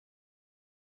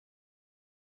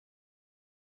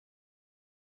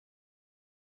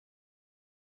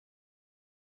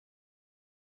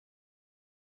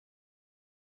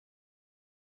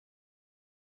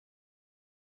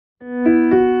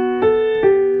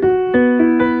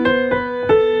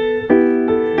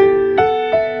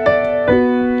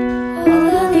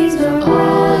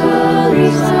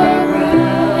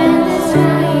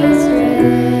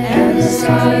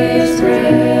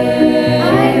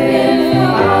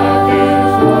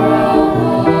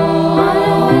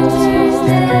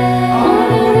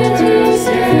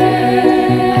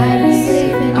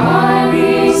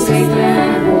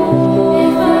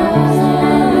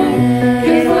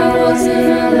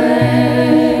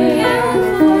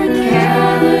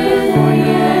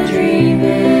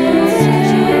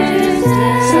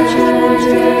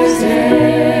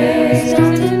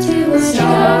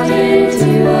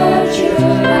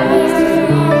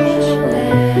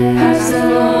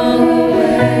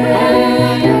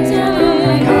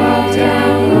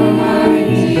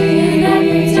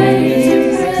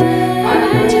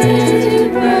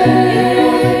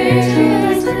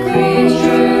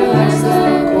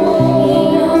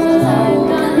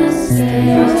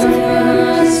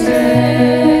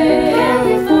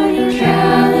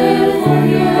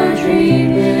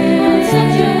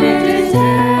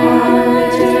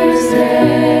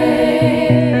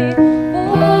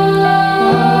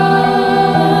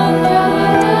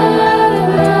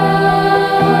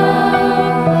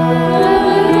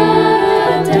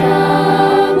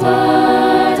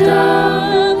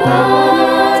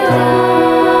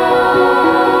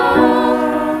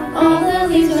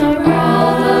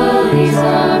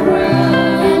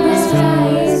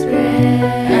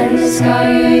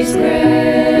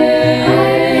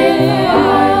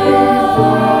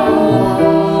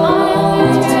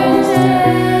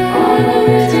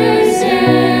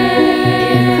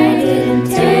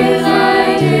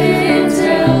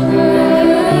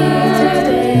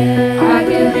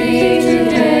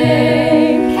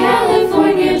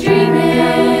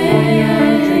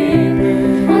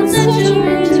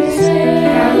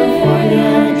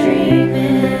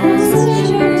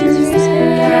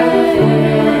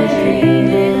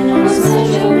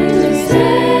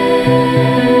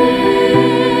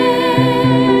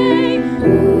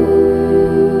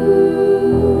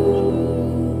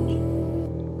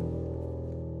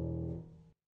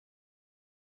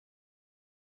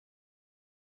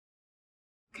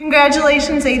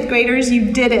Congratulations, 8th graders,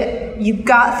 you did it. You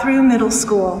got through middle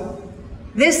school.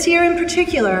 This year in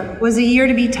particular was a year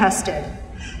to be tested,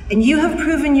 and you have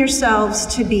proven yourselves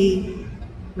to be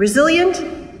resilient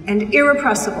and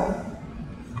irrepressible.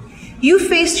 You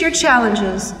faced your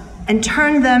challenges and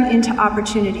turned them into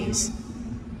opportunities.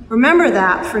 Remember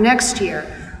that for next year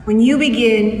when you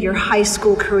begin your high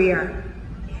school career.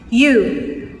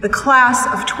 You, the class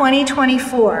of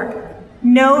 2024,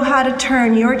 know how to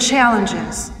turn your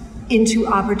challenges into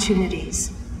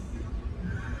opportunities.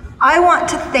 I want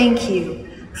to thank you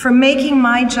for making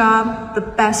my job the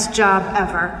best job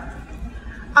ever.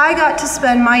 I got to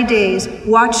spend my days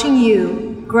watching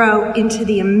you grow into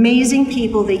the amazing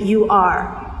people that you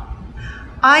are.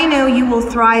 I know you will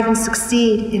thrive and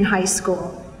succeed in high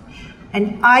school,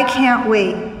 and I can't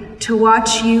wait to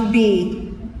watch you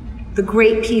be the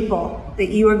great people that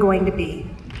you are going to be.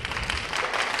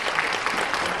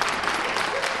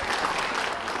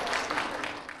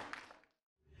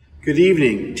 Good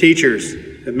evening, teachers,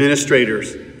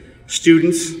 administrators,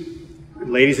 students,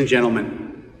 ladies and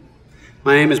gentlemen.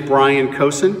 My name is Brian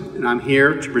Kosin, and I'm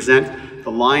here to present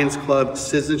the Lions Club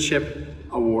Citizenship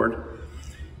Award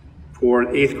for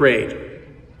 8th grade.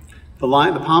 The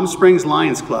Palm Springs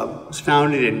Lions Club was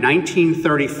founded in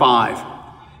 1935.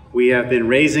 We have been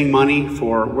raising money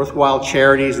for worthwhile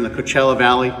charities in the Coachella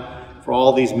Valley for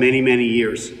all these many, many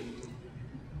years.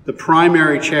 The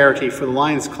primary charity for the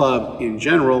Lions Club in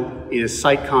general is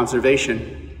site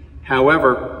conservation.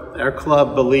 However, our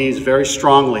club believes very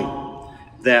strongly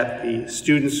that the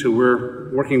students who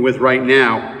we're working with right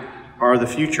now are the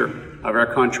future of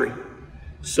our country.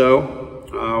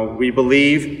 So we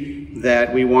believe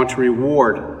that we want to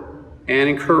reward and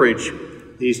encourage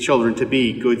these children to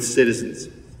be good citizens.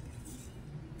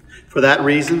 For that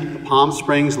reason, the Palm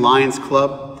Springs Lions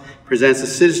Club presents the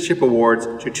Citizenship Awards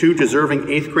to 2 deserving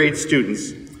 8th grade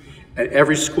students at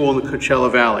every school in the Coachella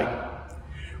Valley.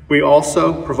 We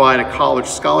also provide a college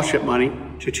scholarship money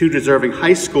to 2 deserving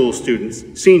high school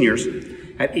students, seniors,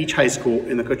 at each high school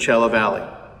in the Coachella Valley.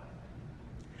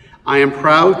 I am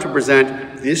proud to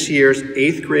present this year's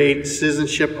 8th grade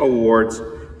Citizenship Awards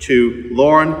to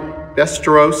Lauren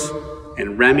Besteros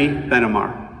and Remy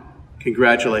Benamar.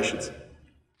 Congratulations.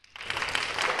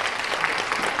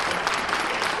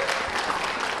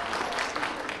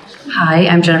 Hi,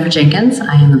 I'm Jennifer Jenkins.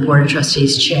 I am the Board of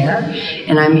Trustees Chair,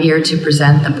 and I'm here to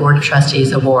present the Board of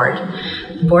Trustees Award.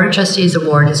 The Board of Trustees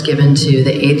Award is given to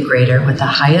the 8th grader with the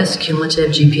highest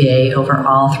cumulative GPA over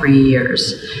all 3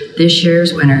 years. This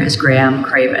year's winner is Graham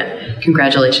Craven.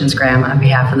 Congratulations, Graham, on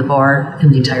behalf of the board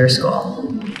and the entire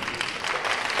school.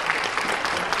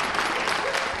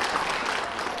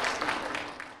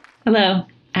 Hello,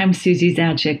 I'm Susie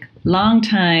Zauchik,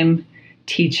 longtime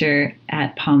teacher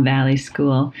at Palm Valley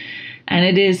School, and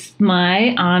it is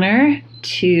my honor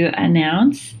to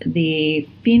announce the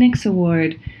Phoenix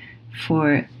Award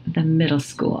for the middle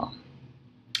school.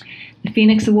 The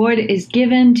Phoenix Award is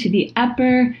given to the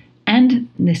upper and, in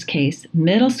this case,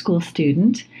 middle school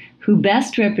student who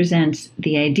best represents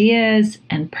the ideas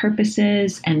and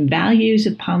purposes and values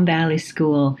of Palm Valley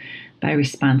School by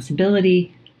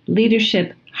responsibility,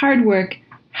 leadership, hard work,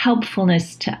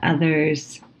 helpfulness to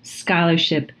others,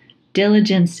 scholarship,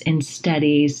 diligence in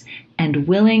studies, and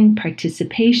willing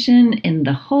participation in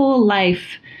the whole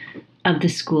life of the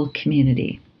school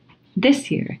community.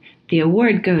 This year, the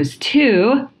award goes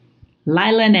to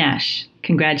Lila Nash.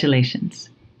 Congratulations.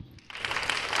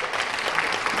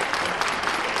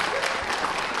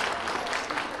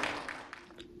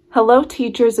 Hello,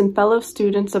 teachers and fellow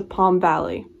students of Palm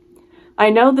Valley. I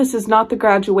know this is not the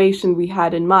graduation we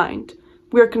had in mind.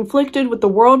 We are conflicted with the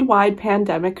worldwide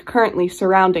pandemic currently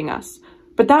surrounding us,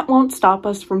 but that won't stop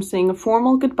us from saying a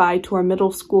formal goodbye to our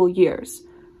middle school years.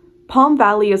 Palm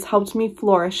Valley has helped me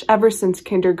flourish ever since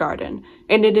kindergarten,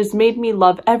 and it has made me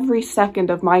love every second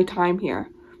of my time here.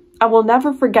 I will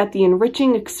never forget the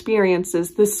enriching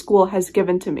experiences this school has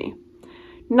given to me.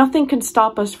 Nothing can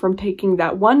stop us from taking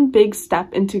that one big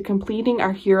step into completing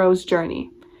our hero's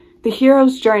journey. The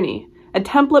hero's journey, a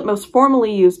template most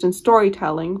formally used in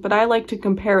storytelling, but I like to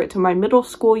compare it to my middle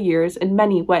school years in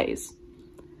many ways.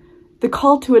 The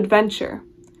call to adventure.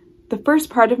 The first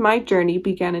part of my journey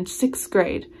began in 6th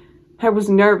grade. I was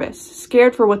nervous,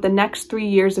 scared for what the next 3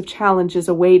 years of challenges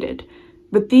awaited.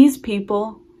 But these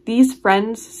people, these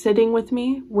friends sitting with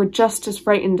me, were just as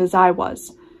frightened as I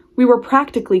was. We were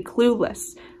practically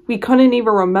clueless. We couldn't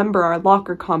even remember our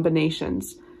locker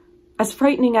combinations. As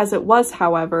frightening as it was,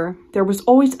 however, there was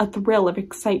always a thrill of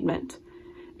excitement.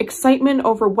 Excitement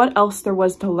over what else there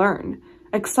was to learn.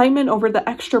 Excitement over the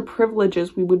extra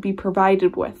privileges we would be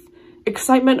provided with.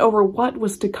 Excitement over what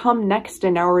was to come next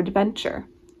in our adventure.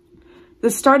 The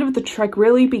start of the trek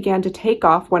really began to take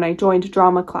off when I joined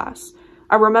drama class.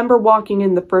 I remember walking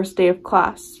in the first day of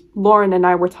class. Lauren and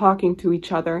I were talking to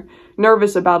each other,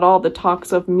 nervous about all the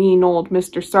talks of mean old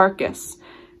Mr. Sarkis.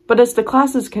 But as the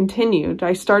classes continued,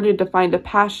 I started to find a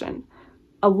passion,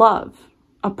 a love,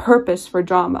 a purpose for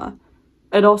drama.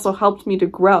 It also helped me to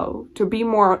grow, to be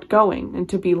more outgoing, and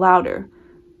to be louder.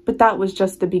 But that was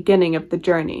just the beginning of the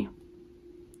journey.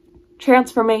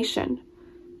 Transformation.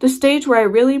 The stage where I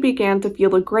really began to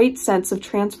feel a great sense of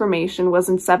transformation was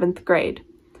in 7th grade.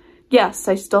 Yes,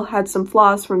 I still had some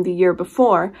flaws from the year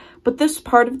before, but this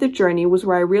part of the journey was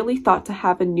where I really thought to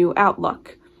have a new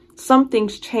outlook. Some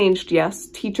things changed, yes,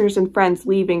 teachers and friends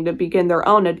leaving to begin their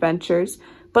own adventures,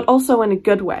 but also in a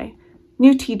good way.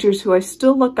 New teachers who I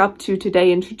still look up to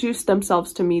today introduced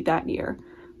themselves to me that year.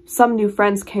 Some new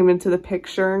friends came into the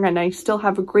picture, and I still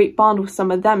have a great bond with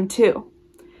some of them too.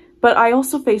 But I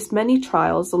also faced many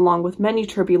trials along with many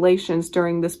tribulations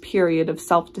during this period of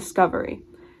self-discovery.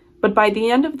 But by the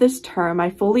end of this term,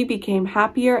 I fully became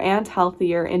happier and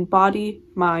healthier in body,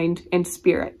 mind, and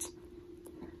spirit.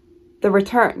 The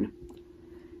return.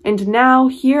 And now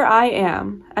here I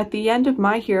am, at the end of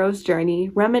my hero's journey,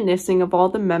 reminiscing of all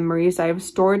the memories I have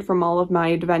stored from all of my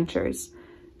adventures.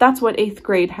 That's what 8th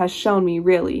grade has shown me,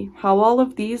 really, how all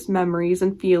of these memories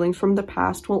and feelings from the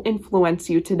past will influence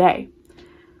you today.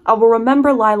 I will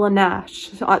remember Lila Nash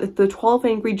at the 12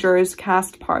 Angry Jurors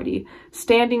cast party,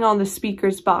 standing on the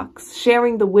speaker's box,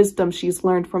 sharing the wisdom she's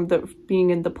learned from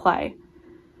being in the play.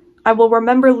 I will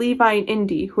remember Levi and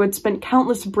Indy, who had spent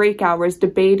countless break hours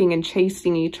debating and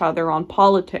chasing each other on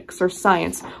politics or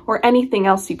science or anything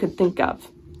else you could think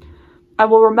of. I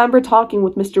will remember talking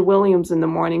with Mr. Williams in the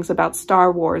mornings about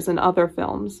Star Wars and other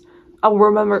films. I will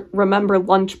remember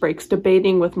lunch breaks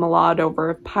debating with Malad over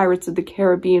if Pirates of the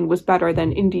Caribbean was better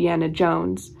than Indiana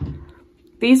Jones.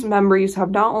 These memories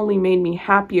have not only made me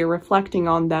happier reflecting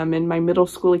on them in my middle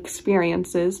school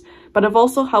experiences, but have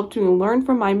also helped me learn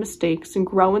from my mistakes and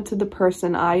grow into the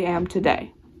person I am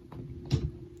today.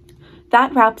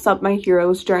 That wraps up my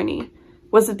hero's journey.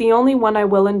 Was it the only one I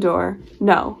will endure?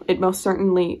 No, it most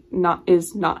certainly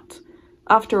is not.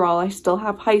 After all, I still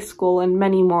have high school and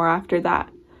many more after that.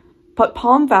 But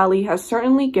Palm Valley has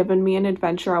certainly given me an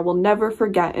adventure I will never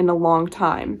forget in a long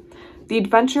time. The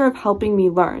adventure of helping me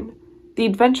learn. The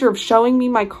adventure of showing me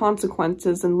my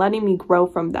consequences and letting me grow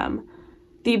from them.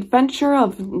 The adventure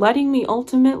of letting me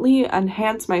ultimately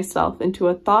enhance myself into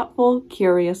a thoughtful,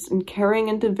 curious, and caring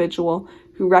individual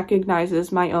who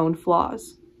recognizes my own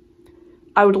flaws.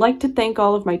 I would like to thank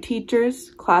all of my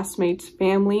teachers, classmates,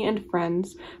 family, and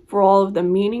friends for all of the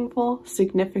meaningful,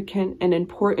 significant, and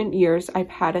important years I've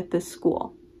had at this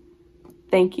school.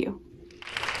 Thank you.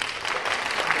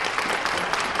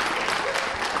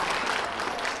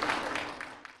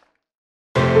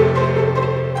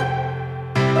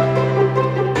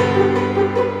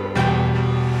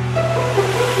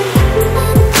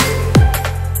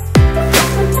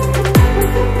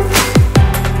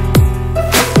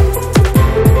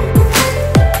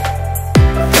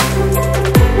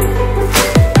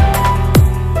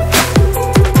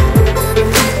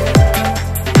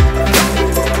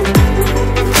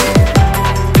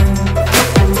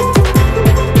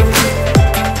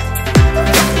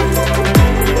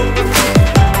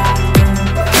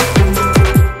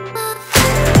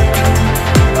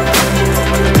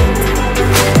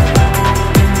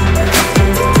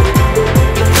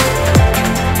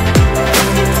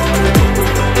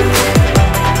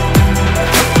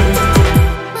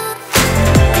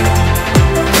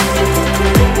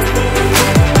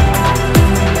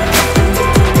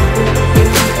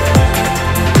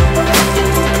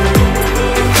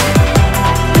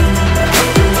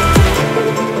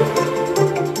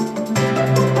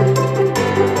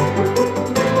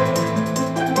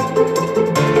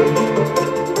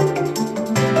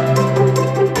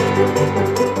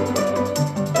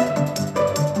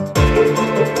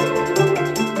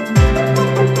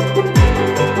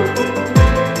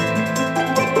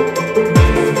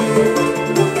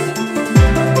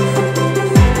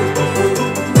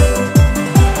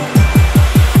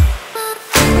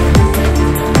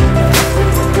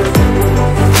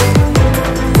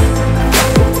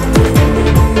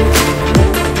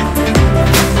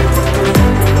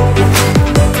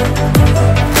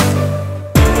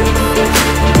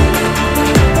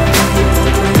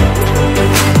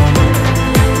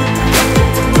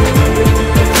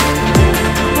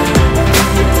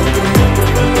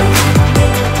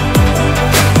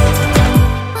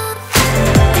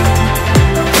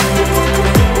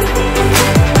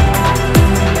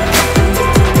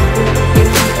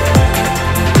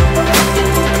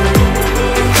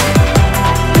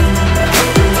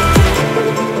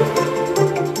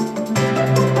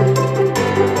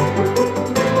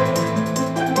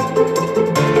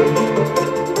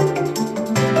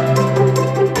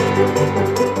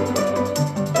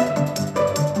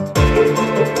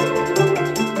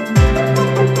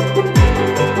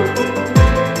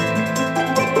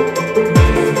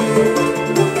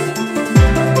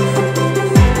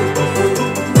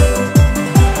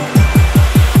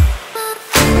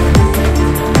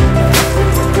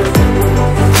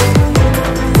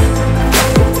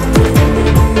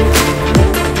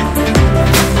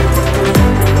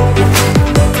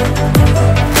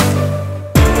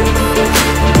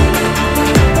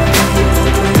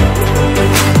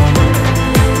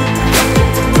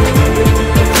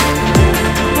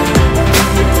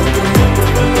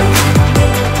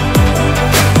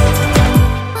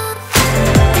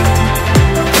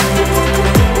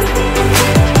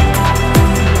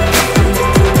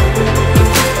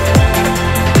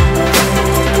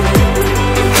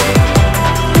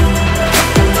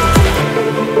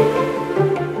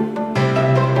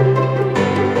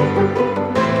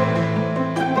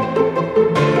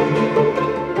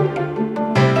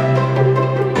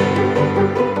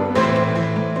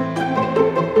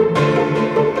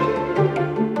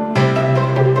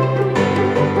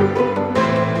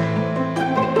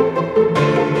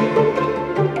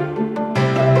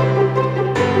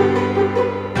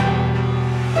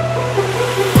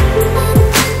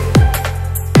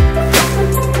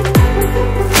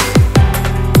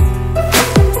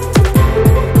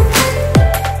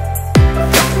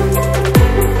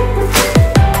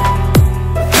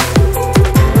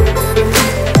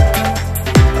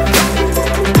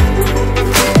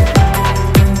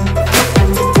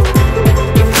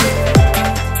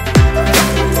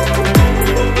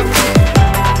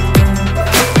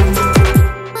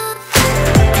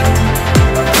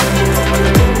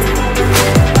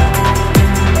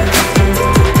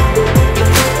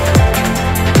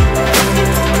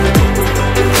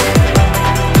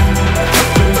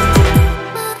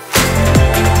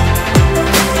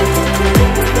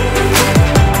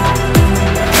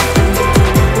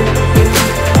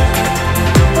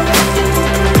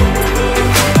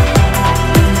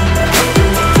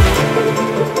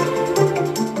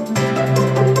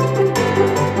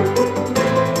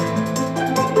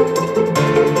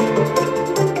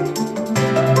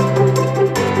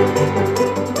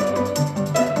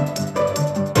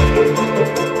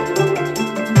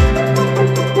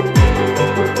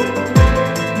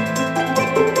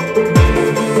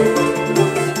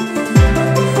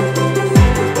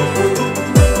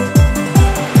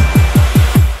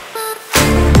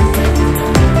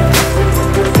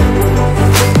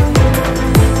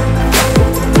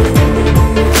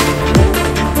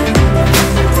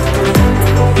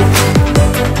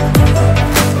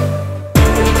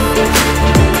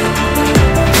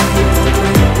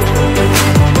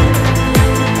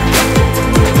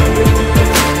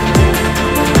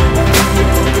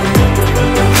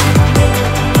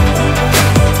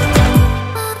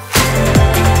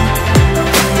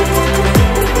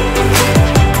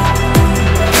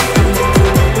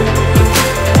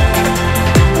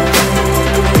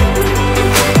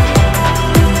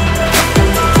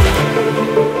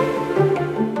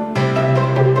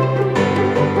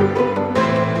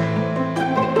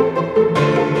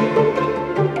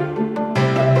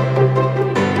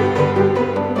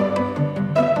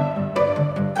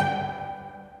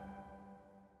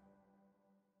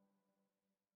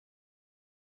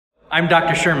 I'm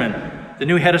Dr. Sherman, the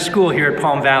new head of school here at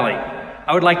Palm Valley.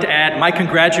 I would like to add my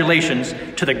congratulations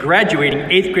to the graduating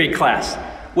 8th grade class.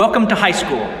 Welcome to high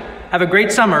school. Have a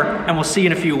great summer, and we'll see you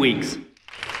in a few weeks.